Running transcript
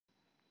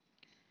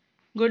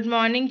Good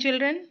morning,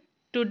 children.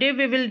 Today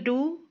we will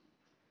do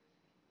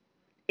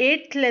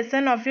 8th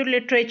lesson of your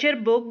literature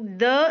book,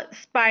 The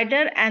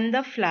Spider and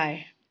the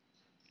Fly.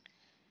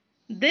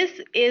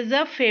 This is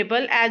a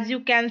fable, as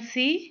you can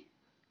see.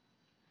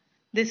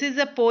 This is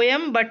a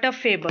poem but a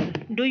fable.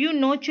 Do you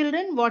know,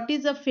 children, what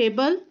is a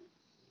fable?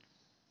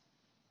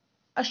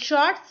 A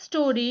short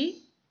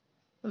story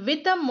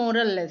with a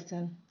moral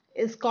lesson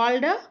is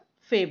called a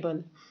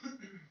fable.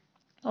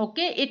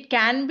 Okay, it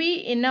can be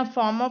in a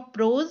form of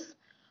prose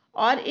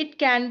or it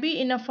can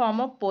be in a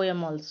form of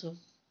poem also.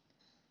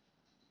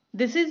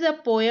 This is a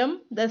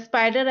poem, The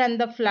Spider and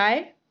the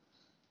Fly.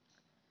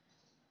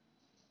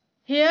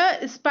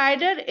 Here,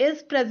 spider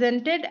is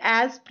presented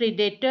as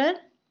predator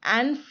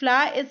and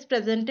fly is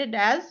presented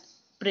as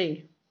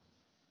prey.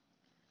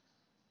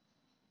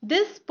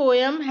 This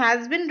poem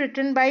has been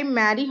written by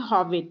Mary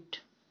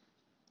Howitt.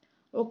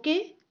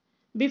 Okay,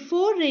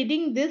 before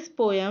reading this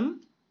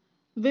poem,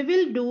 we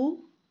will do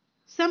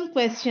some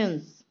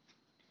questions.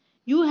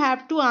 You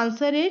have to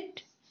answer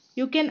it.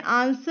 You can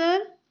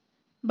answer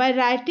by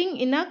writing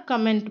in a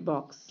comment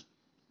box.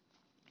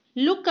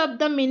 Look up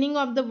the meaning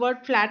of the word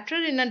flatter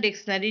in a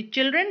dictionary.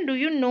 Children, do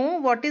you know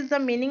what is the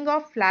meaning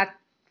of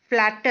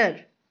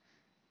flatter?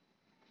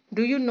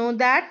 Do you know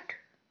that?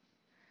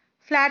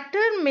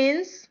 Flatter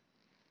means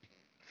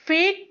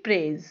fake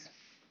praise.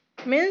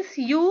 Means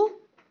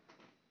you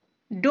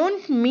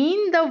don't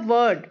mean the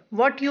word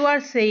what you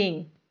are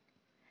saying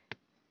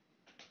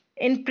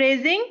in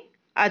praising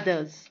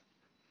others.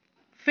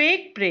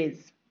 Fake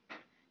praise.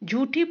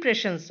 Jhuti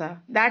prashansa.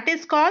 That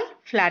is called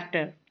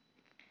flatter.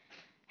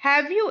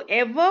 Have you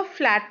ever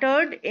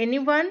flattered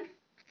anyone?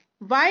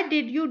 Why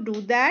did you do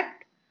that?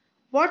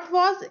 What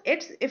was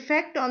its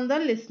effect on the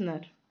listener?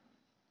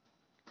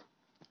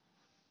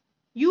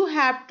 You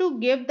have to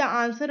give the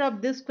answer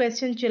of this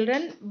question,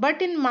 children.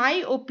 But in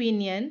my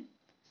opinion,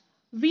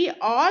 we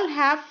all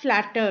have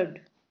flattered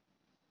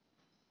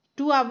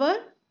to our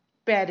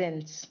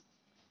parents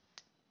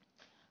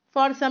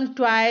for some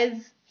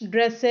toys,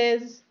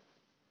 dresses,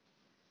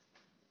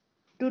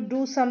 to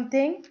do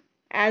something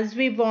as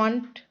we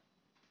want.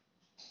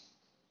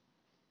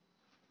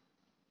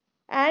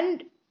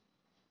 And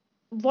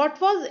what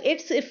was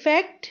its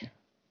effect?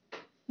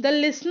 The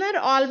listener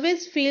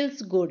always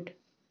feels good.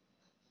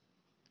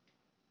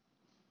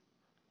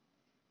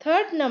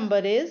 Third number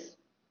is,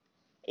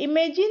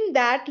 imagine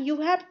that you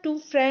have two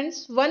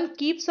friends. One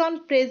keeps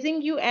on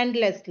praising you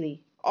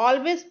endlessly,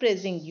 always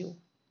praising you.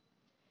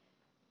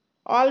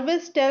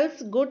 Always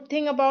tells good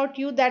thing about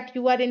you, that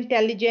you are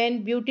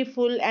intelligent,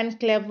 beautiful and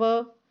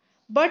clever.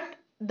 But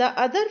the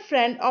other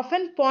friend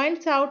often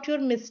points out your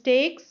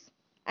mistakes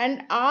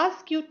and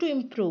asks you to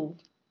improve.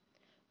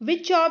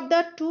 Which of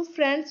the two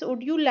friends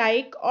would you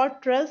like or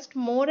trust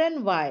more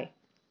and why?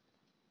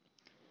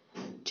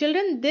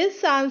 Children,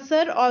 this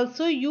answer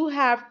also you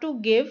have to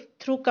give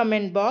through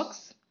comment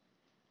box.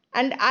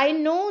 And I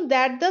know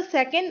that the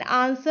second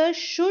answer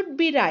should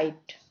be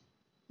right.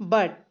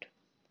 But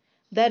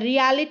the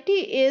reality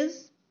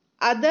is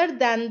other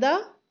than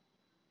the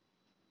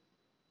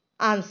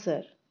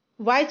answer.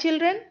 Why,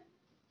 children?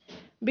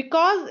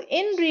 Because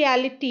in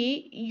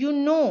reality, you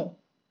know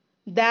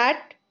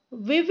that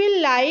we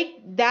will like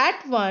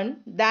that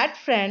one, that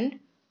friend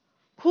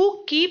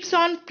who keeps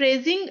on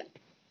praising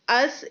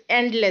us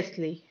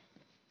endlessly.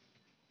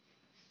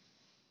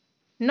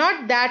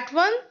 Not that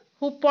one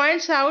who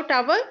points out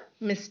our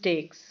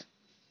mistakes.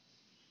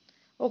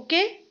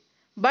 Okay?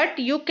 But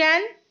you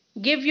can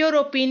give your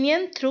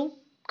opinion through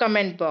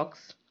comment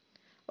box.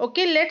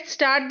 Okay, let's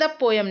start the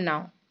poem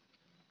now.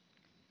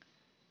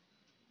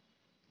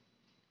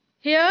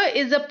 Here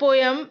is a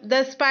poem.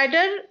 The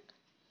spider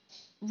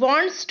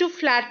wants to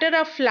flatter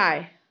a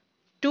fly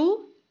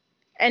to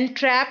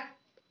entrap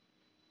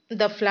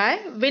the fly.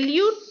 Will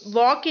you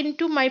walk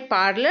into my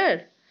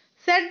parlor?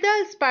 Said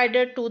the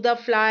spider to the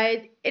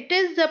fly. It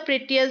is the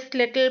prettiest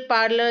little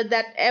parlor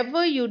that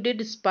ever you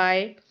did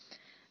spy.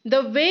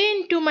 The way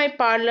into my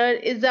parlor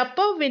is up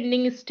a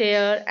winding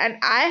stair, and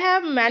I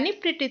have many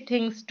pretty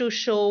things to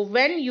show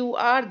when you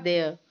are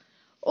there.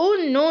 Oh,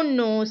 no,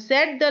 no,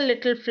 said the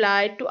little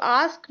fly, to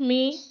ask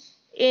me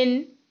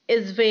in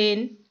is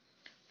vain,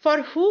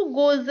 for who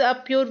goes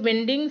up your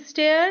winding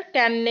stair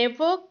can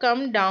never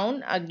come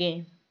down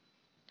again.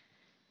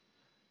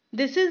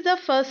 This is the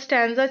first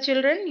stanza,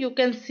 children. You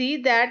can see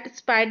that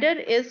spider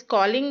is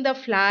calling the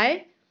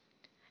fly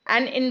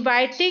and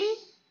inviting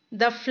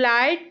the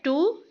fly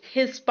to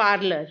his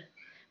parlor.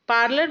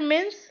 Parlor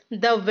means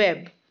the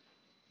web.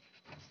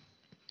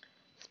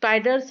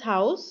 Spider's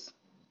house.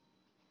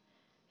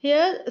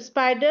 Here,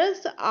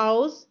 spider's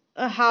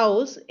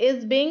house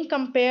is being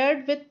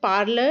compared with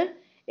parlor.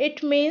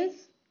 It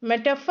means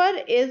metaphor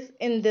is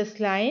in this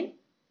line.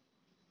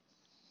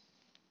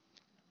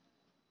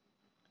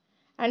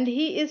 And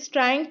he is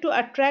trying to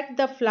attract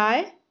the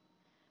fly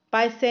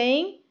by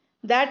saying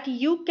that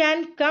you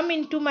can come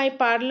into my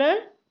parlor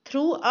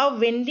through a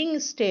winding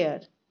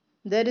stair.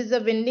 There is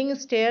a winding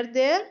stair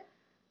there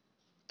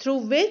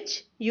through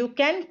which you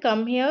can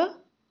come here,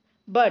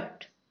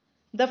 but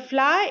the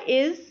fly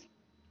is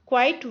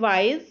quite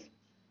wise.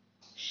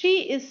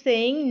 She is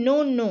saying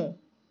no, no.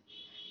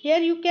 Here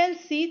you can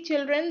see,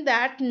 children,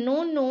 that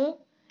no, no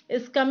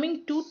is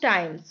coming 2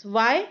 times.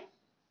 Why?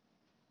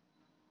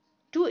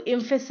 To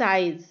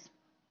emphasize.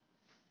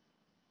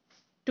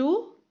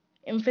 To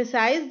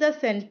emphasize the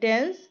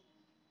sentence,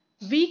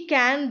 we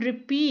can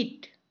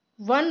repeat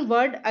one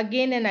word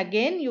again and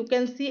again. You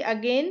can see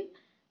again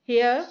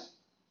here,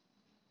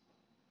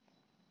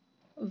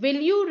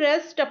 will you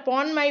rest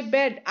upon my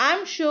bed?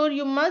 I'm sure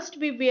you must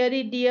be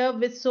weary, dear,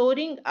 with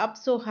soaring up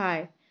so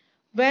high.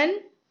 When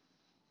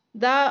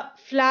the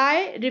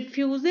fly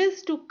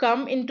refuses to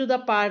come into the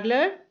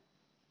parlor,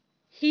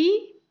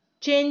 he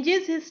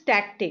changes his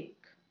tactic,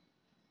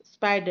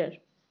 spider.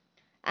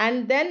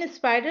 And then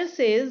spider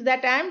says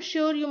that I am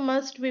sure you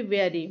must be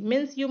weary,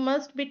 means you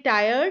must be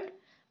tired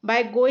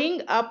by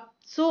going up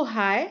so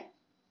high.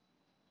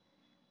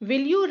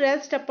 Will you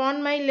rest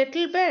upon my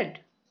little bed?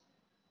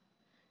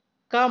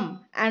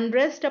 Come and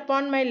rest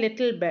upon my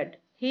little bed.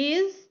 He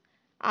is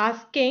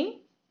asking,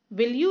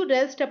 will you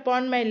rest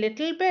upon my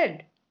little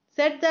bed?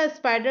 Said the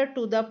spider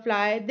to the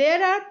fly,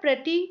 there are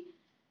pretty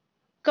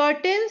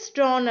curtains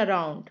drawn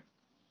around.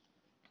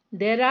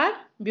 There are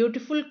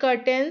beautiful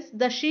curtains.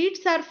 The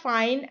sheets are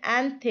fine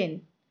and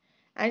thin.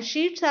 And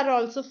sheets are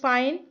also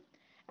fine.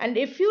 And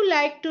if you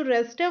like to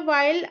rest a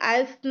while,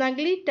 I'll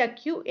snugly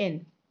tuck you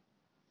in.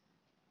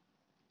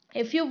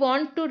 If you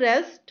want to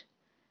rest,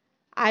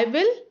 I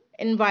will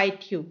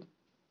invite you.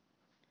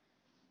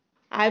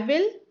 I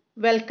will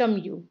welcome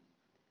you.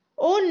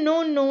 Oh,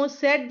 no, no,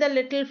 said the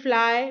little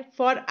fly,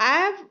 for I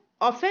have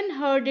often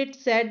heard it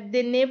said,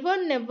 they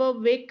never, never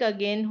wake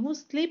again who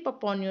sleep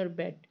upon your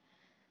bed.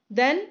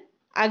 Then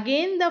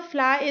again the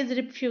fly is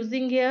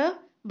refusing here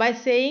by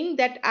saying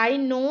that I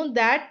know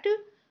that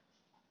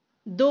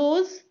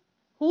those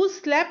who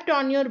slept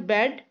on your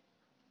bed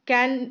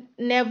can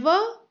never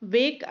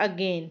wake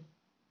again.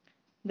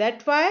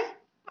 That's why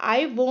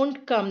I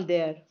won't come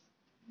there.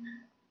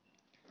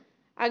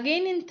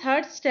 Again in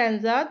third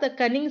stanza, the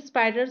cunning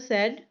spider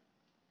said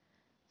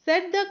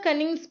the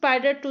cunning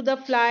spider to the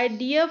fly,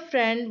 dear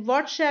friend,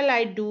 what shall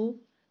I do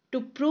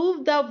to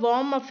prove the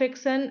warm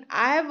affection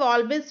I have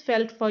always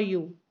felt for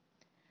you?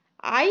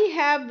 I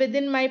have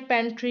within my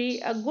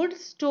pantry a good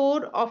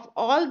store of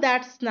all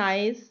that's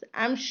nice.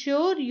 I'm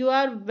sure you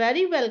are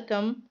very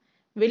welcome.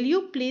 Will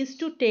you please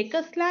to take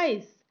a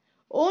slice?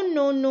 Oh,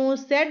 no, no,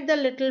 said the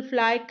little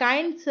fly,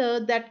 kind sir,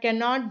 that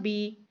cannot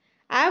be.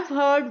 I've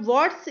heard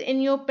what's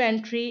in your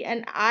pantry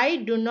and I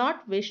do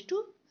not wish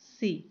to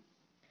see.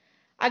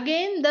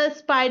 Again the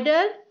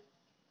spider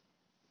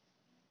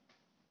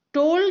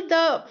told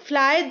the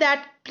fly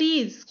that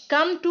please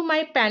come to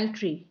my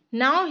pantry.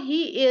 Now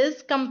he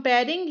is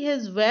comparing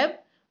his web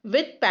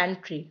with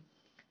pantry.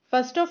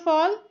 First of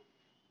all,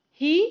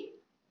 he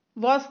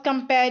was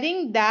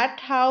comparing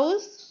that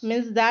house,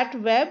 means that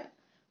web,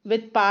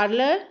 with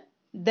parlor,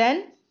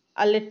 then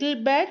a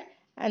little bed,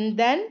 and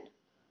then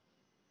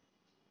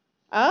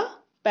a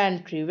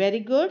pantry.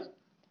 Very good.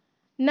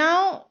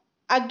 Now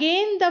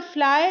again the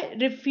fly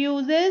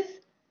refuses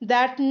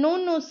that no,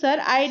 no, sir,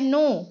 I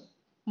know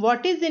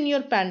what is in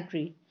your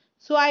pantry,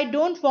 so I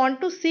don't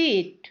want to see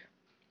it.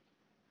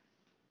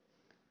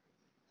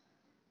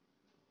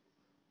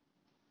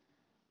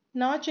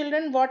 Now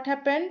children, what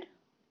happened?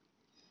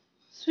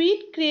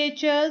 Sweet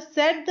creature,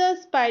 said the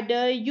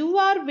spider, you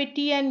are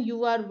witty and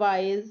you are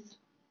wise.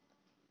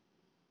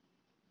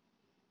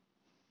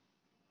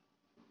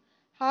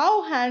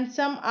 How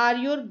handsome are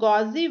your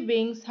gauzy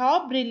wings,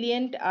 how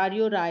brilliant are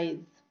your eyes.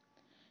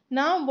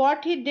 Now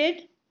what he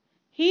did?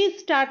 He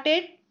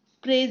started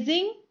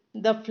praising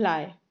the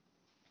fly.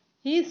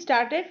 He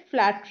started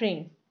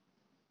flattering.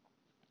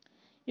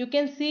 You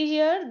can see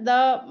here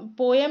the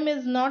poem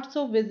is not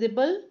so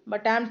visible,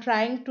 but I am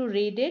trying to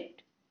read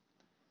it.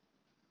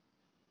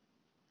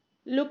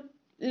 Look,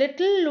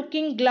 little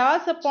looking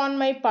glass upon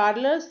my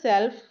parlor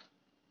shelf.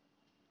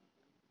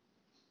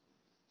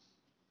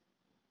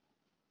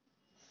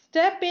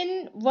 Step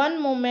in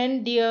one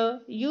moment, dear,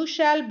 you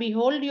shall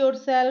behold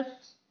yourself.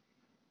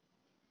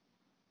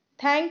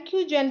 Thank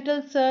you,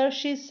 gentle sir,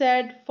 she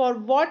said, for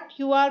what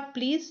you are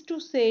pleased to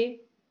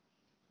say.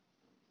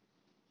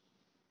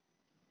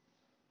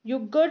 You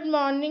good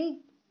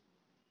morning.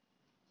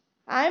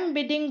 I am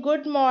bidding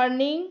good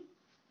morning.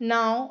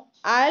 Now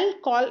I'll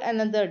call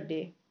another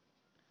day.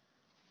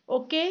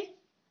 Okay.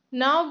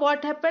 Now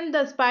what happened?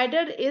 The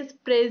spider is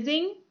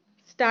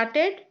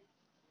started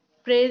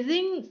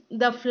praising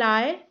the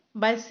fly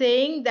by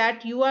saying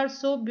that you are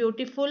so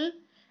beautiful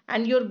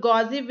and your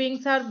gauzy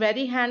wings are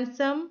very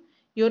handsome.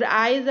 Your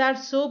eyes are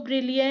so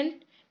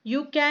brilliant.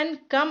 You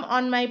can come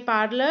on my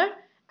parlor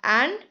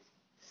and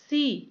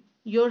see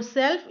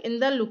yourself in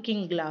the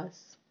looking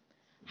glass.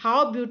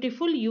 How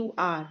beautiful you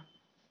are.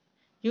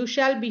 You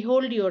shall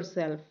behold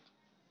yourself.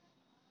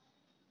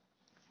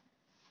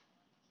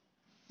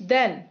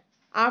 Then,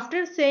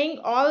 after saying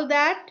all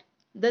that,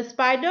 the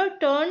spider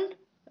turned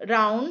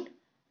round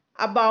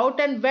about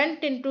and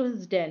went into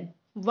his den.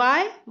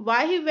 Why?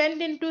 Why he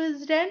went into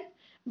his den?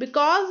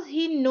 Because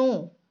he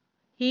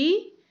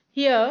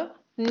here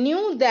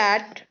knew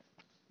that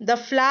the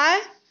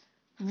fly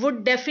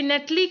would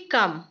definitely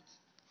come.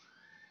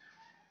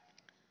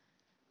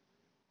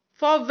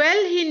 For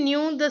well he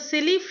knew the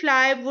silly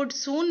fly would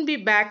soon be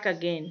back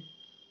again.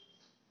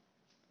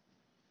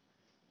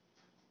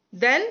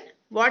 Then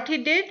what he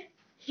did?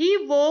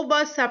 He wove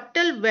a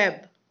subtle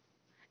web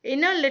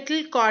in a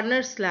little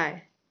corner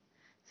sly.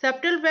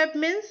 Subtle web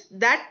means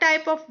that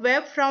type of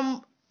web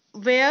from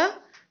where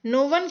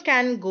no one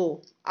can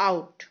go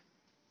out.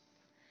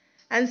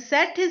 And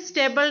set his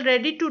table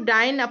ready to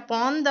dine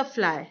upon the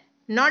fly.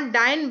 Not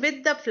dine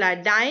with the fly,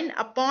 dine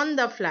upon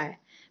the fly.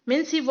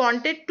 Means he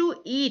wanted to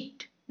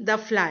eat the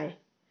fly.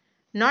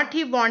 Not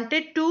he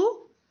wanted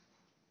to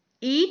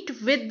eat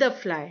with the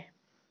fly.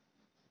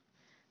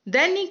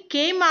 Then he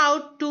came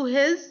out to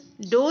his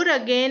door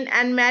again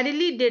and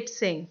merrily did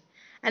sing.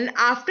 And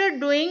after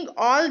doing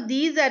all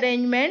these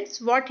arrangements,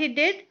 what he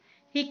did?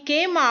 He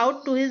came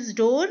out to his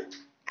door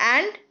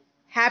and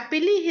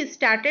happily he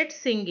started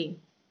singing.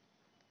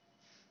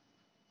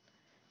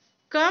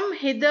 Come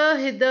hither,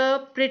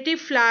 hither, pretty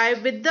fly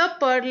with the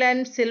pearl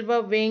and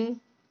silver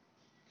wing.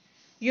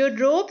 Your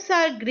robes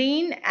are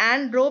green,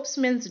 and robes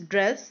means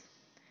dress.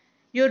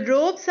 Your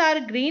robes are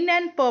green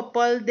and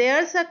purple.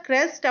 There's a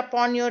crest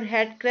upon your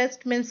head.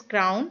 Crest means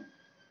crown.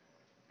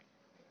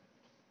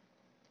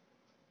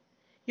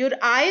 Your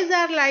eyes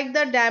are like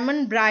the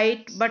diamond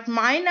bright, but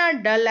mine are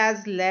dull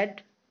as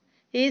lead.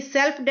 He is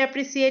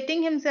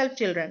self-depreciating himself,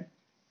 children,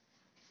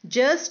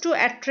 just to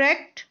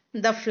attract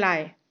the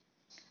fly.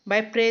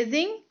 By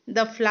praising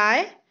the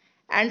fly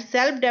and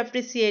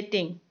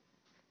self-depreciating.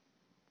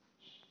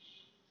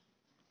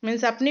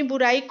 Means अपनी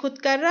बुराई खुद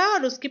कर रहा है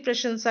और उसकी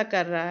प्रशंसा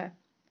कर रहा है.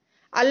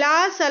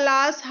 Alas,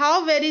 alas,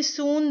 how very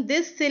soon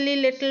this silly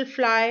little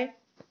fly,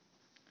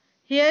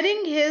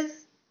 hearing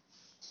his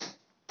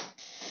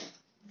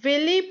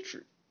really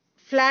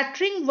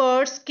flattering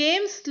words,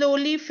 came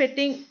slowly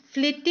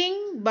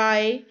flitting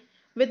by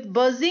with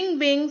buzzing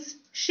wings.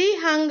 She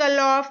hung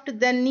aloft,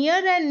 then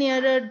near and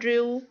nearer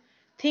drew,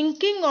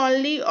 thinking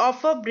only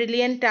of her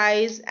brilliant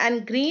eyes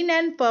and green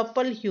and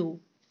purple hue.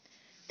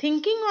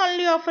 Thinking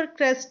only of her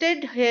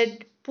crested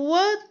head,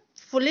 poor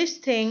foolish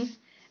thing,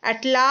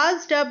 at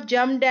last up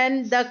jumped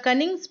the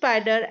cunning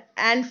spider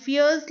and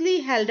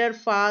fiercely held her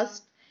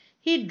fast.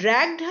 He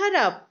dragged her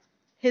up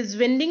his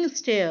winding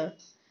stair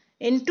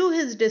into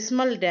his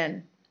dismal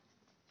den.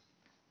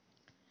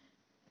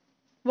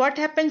 What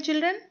happened,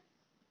 children?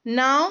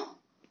 Now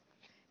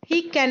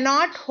he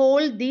cannot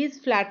hold these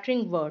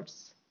flattering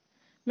words.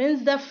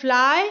 Means the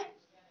fly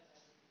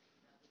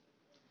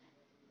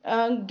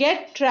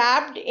get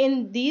trapped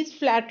in these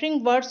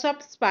flattering words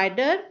of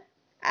spider,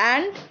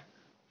 and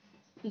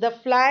the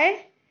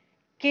fly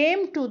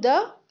came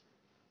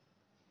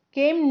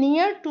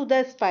near to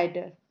the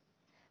spider.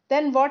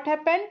 Then what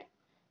happened?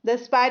 The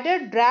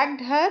spider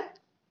dragged her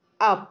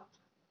up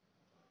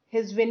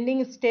his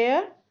winding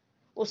stair.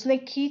 उसने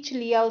खींच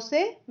लिया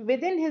उसे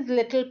within his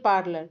little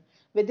parlor,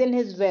 within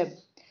his web.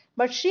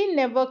 But she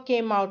never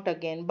came out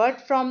again.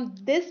 But from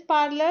this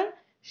parlor,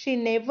 she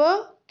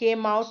never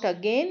came out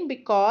again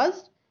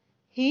because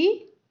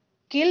he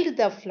killed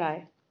the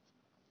fly.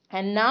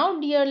 And now,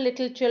 dear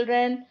little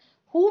children,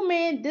 who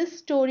may this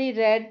story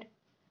read,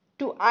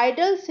 to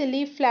idle,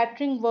 silly,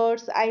 flattering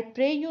words, I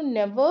pray you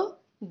never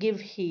give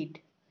heed.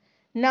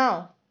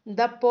 Now,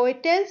 the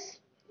poetess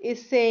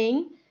is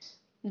saying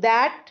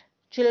that,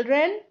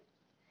 children,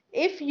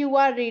 if you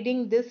are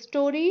reading this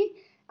story,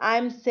 I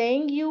am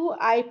saying you,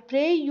 I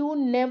pray you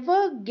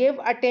never give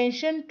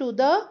attention to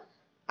the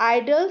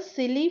idle,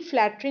 silly,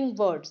 flattering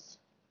words.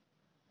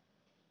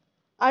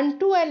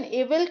 Unto an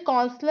evil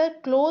counselor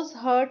close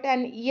heart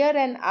and ear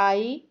and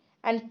eye,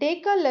 and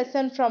take a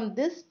lesson from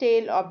this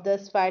tale of the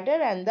spider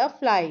and the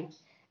fly.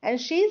 And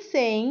she is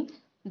saying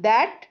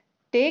that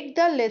take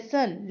the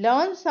lesson,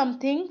 learn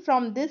something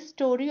from this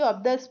story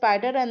of the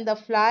spider and the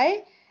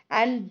fly,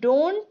 and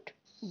don't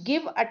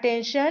give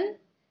attention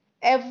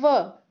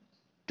ever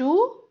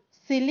to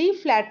silly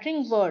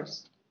flattering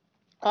words.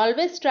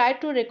 Always try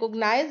to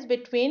recognize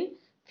between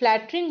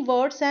flattering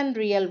words and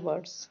real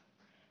words.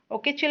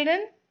 Okay,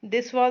 children,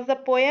 this was the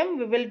poem.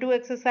 We will do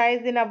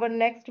exercise in our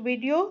next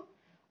video.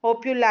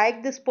 Hope you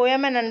like this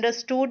poem and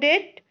understood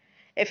it.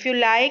 If you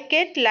like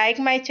it, like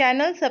my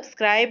channel,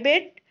 subscribe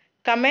it,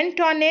 comment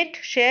on it,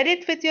 share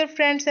it with your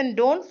friends, and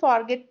don't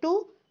forget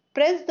to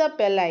press the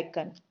bell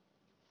icon.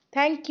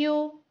 Thank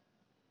you.